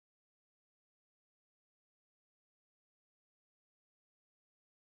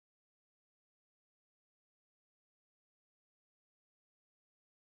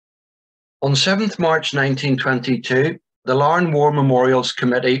On 7th March 1922, the Larne War Memorials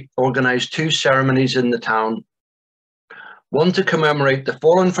Committee organised two ceremonies in the town, one to commemorate the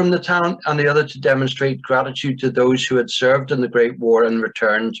fallen from the town and the other to demonstrate gratitude to those who had served in the Great War and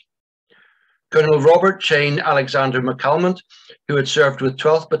returned. Colonel Robert Cheyne Alexander McCalmont, who had served with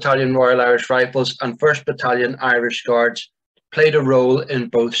 12th Battalion Royal Irish Rifles and 1st Battalion Irish Guards, played a role in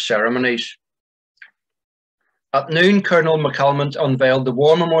both ceremonies. At noon, Colonel McCalmont unveiled the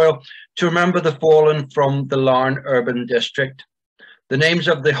War Memorial to remember the fallen from the Larne Urban District. The names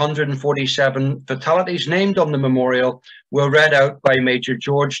of the 147 fatalities named on the memorial were read out by Major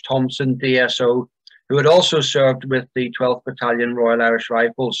George Thompson, DSO, who had also served with the 12th Battalion Royal Irish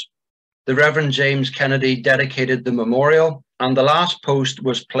Rifles. The Reverend James Kennedy dedicated the memorial, and the last post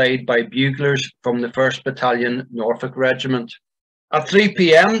was played by buglers from the 1st Battalion Norfolk Regiment. At 3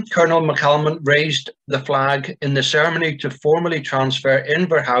 p.m, Colonel McCalmont raised the flag in the ceremony to formally transfer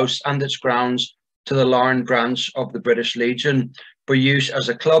Inver House and its grounds to the Larne branch of the British Legion for use as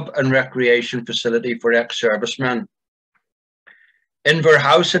a club and recreation facility for ex-servicemen. Inver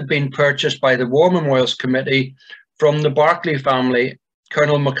House had been purchased by the War Memorials Committee from the Barclay family,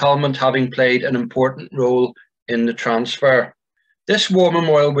 Colonel McCalmont having played an important role in the transfer. This war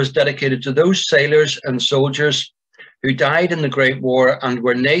memorial was dedicated to those sailors and soldiers who died in the Great War and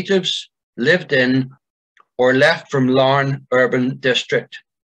were natives, lived in, or left from Larne Urban District.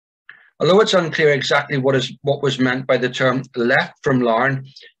 Although it's unclear exactly what was meant by the term left from Larne,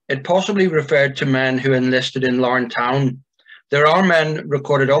 it possibly referred to men who enlisted in Larne town. There are men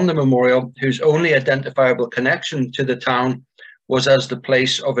recorded on the memorial whose only identifiable connection to the town was as the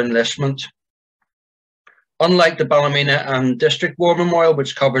place of enlistment. Unlike the Ballymena and District War Memorial,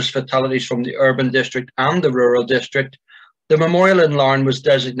 which covers fatalities from the urban district and the rural district, the memorial in Larne was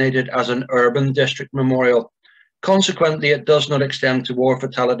designated as an urban district memorial. Consequently, it does not extend to war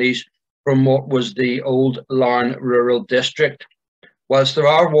fatalities from what was the old Larne rural district. Whilst there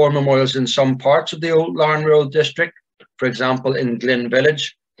are war memorials in some parts of the old Larne rural district, for example in Glyn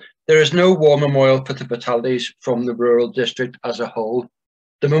Village, there is no war memorial for the fatalities from the rural district as a whole.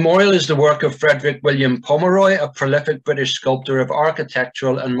 The memorial is the work of Frederick William Pomeroy, a prolific British sculptor of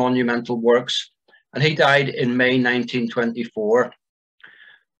architectural and monumental works, and he died in May 1924.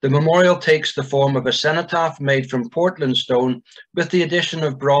 The memorial takes the form of a cenotaph made from Portland stone with the addition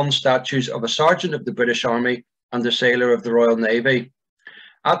of bronze statues of a sergeant of the British Army and a sailor of the Royal Navy.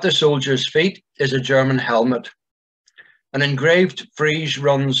 At the soldier's feet is a German helmet. An engraved frieze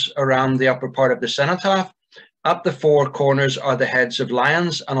runs around the upper part of the cenotaph. At the four corners are the heads of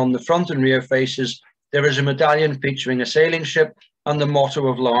lions, and on the front and rear faces there is a medallion featuring a sailing ship and the motto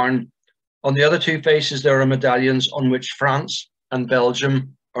of Larne. On the other two faces there are medallions on which France and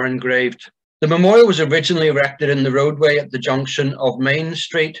Belgium are engraved. The memorial was originally erected in the roadway at the junction of Main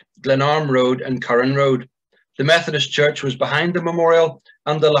Street, Glenarm Road and Curran Road. The Methodist Church was behind the memorial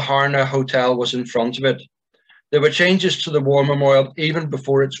and the Laharna Hotel was in front of it. There were changes to the war memorial even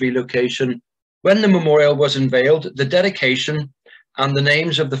before its relocation. When the memorial was unveiled, the dedication and the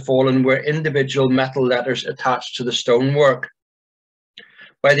names of the fallen were individual metal letters attached to the stonework.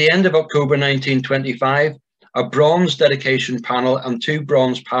 By the end of October 1925, a bronze dedication panel and two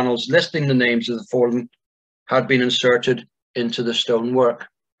bronze panels listing the names of the fallen had been inserted into the stonework.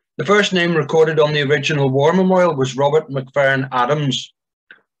 The first name recorded on the original war memorial was Robert McFerrin Adams.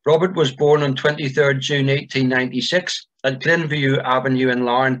 Robert was born on 23rd June 1896 at Glenview Avenue in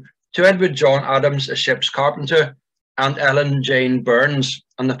Larne to Edward John Adams, a ship's carpenter, and Ellen Jane Burns,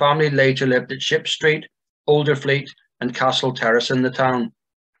 and the family later lived at Ship Street, Olderfleet and Castle Terrace in the town.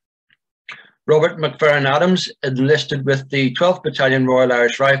 Robert McFerrin Adams enlisted with the 12th Battalion Royal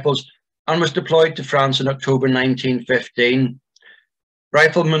Irish Rifles and was deployed to France in October 1915.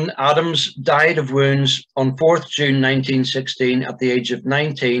 Rifleman Adams died of wounds on 4th June 1916 at the age of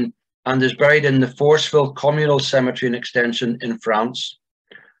 19 and is buried in the Forceville Communal Cemetery and Extension in France.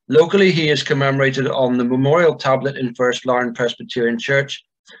 Locally, he is commemorated on the memorial tablet in First Larne Presbyterian Church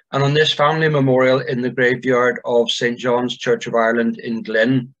and on this family memorial in the graveyard of St. John's Church of Ireland in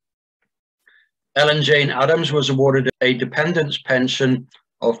Glyn. Ellen Jane Adams was awarded a dependence pension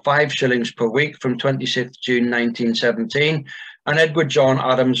of 5 shillings per week from 26th June 1917, and Edward John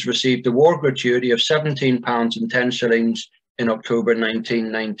Adams received a war gratuity of £17 and 10 shillings in October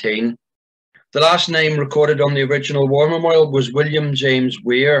 1919. The last name recorded on the original war memorial was William James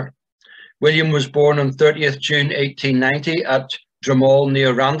Weir. William was born on 30th June 1890 at Dromall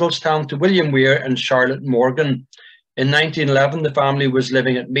near Randallstown to William Weir and Charlotte Morgan. In 1911, the family was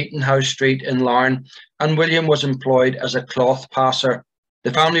living at Meetinghouse Street in Larne, and William was employed as a cloth passer.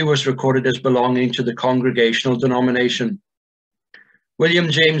 The family was recorded as belonging to the Congregational denomination.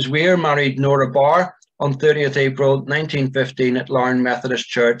 William James Weir married Nora Barr on 30th April 1915 at Larne Methodist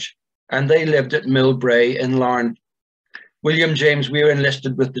Church, and they lived at Millbrae in Larne. William James Weir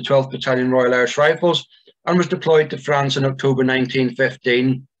enlisted with the 12th Battalion Royal Irish Rifles and was deployed to France in October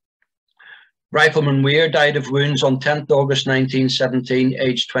 1915. Rifleman Weir died of wounds on 10th August 1917,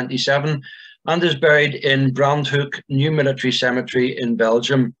 aged 27, and is buried in Brandhoek New Military Cemetery in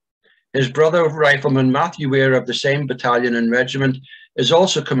Belgium. His brother, Rifleman Matthew Weir of the same battalion and regiment, is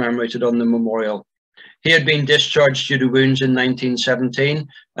also commemorated on the memorial. He had been discharged due to wounds in 1917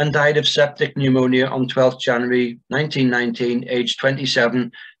 and died of septic pneumonia on 12th January 1919, aged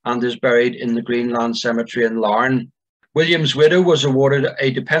 27, and is buried in the Greenland Cemetery in Larne. William's widow was awarded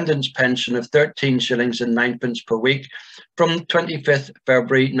a dependence pension of 13 shillings and 9pence per week from 25th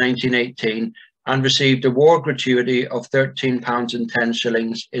February 1918 and received a war gratuity of £13 and 10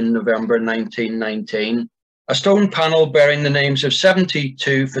 shillings in November 1919. A stone panel bearing the names of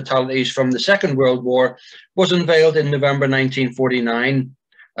 72 fatalities from the Second World War was unveiled in November 1949.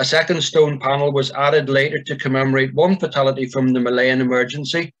 A second stone panel was added later to commemorate one fatality from the Malayan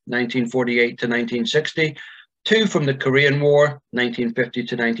Emergency, 1948 to 1960, two from the Korean War, 1950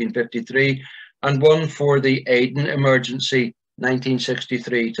 to 1953, and one for the Aden Emergency,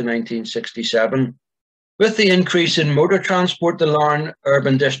 1963 to 1967. With the increase in motor transport, the Larne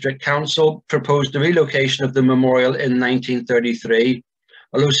Urban District Council proposed the relocation of the memorial in 1933.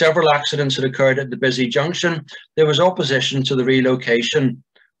 Although several accidents had occurred at the busy junction, there was opposition to the relocation.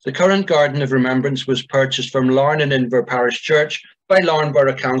 The current Garden of Remembrance was purchased from Larne and Inver Parish Church by Larne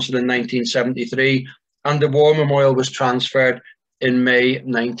Borough Council in 1973, and the War Memorial was transferred in May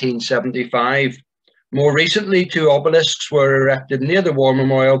 1975. More recently, two obelisks were erected near the War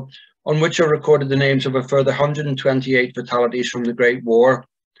Memorial, on which are recorded the names of a further 128 fatalities from the Great War.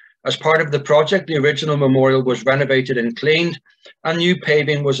 As part of the project, the original memorial was renovated and cleaned, and new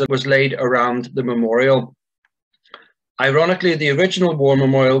paving was laid around the memorial. Ironically, the original War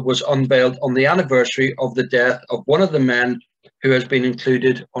Memorial was unveiled on the anniversary of the death of one of the men who has been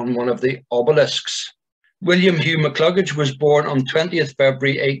included on one of the obelisks. William Hugh McCluggage was born on 20th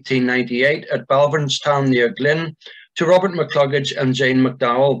February 1898 at Balvernstown near Glynn to Robert McCluggage and Jane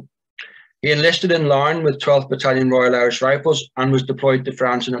McDowell. He enlisted in Larne with 12th Battalion Royal Irish Rifles and was deployed to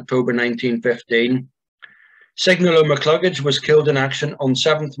France in October 1915. Signaller McCluggage was killed in action on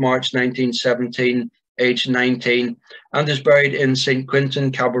 7th March 1917, aged 19, and is buried in St.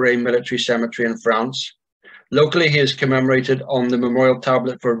 Quentin Cabaret Military Cemetery in France. Locally, he is commemorated on the memorial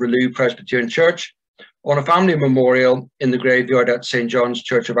tablet for Relou Presbyterian Church, on a family memorial in the graveyard at St. John's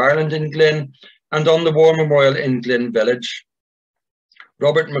Church of Ireland in Glynn, and on the War Memorial in Glynn Village.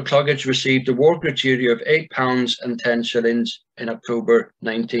 Robert McCluggage received a war gratuity of £8 and 10 shillings in October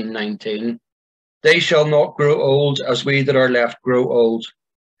 1919. They shall not grow old as we that are left grow old.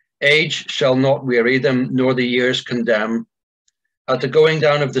 Age shall not weary them, nor the years condemn. At the going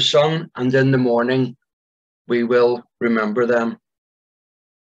down of the sun and in the morning, we will remember them.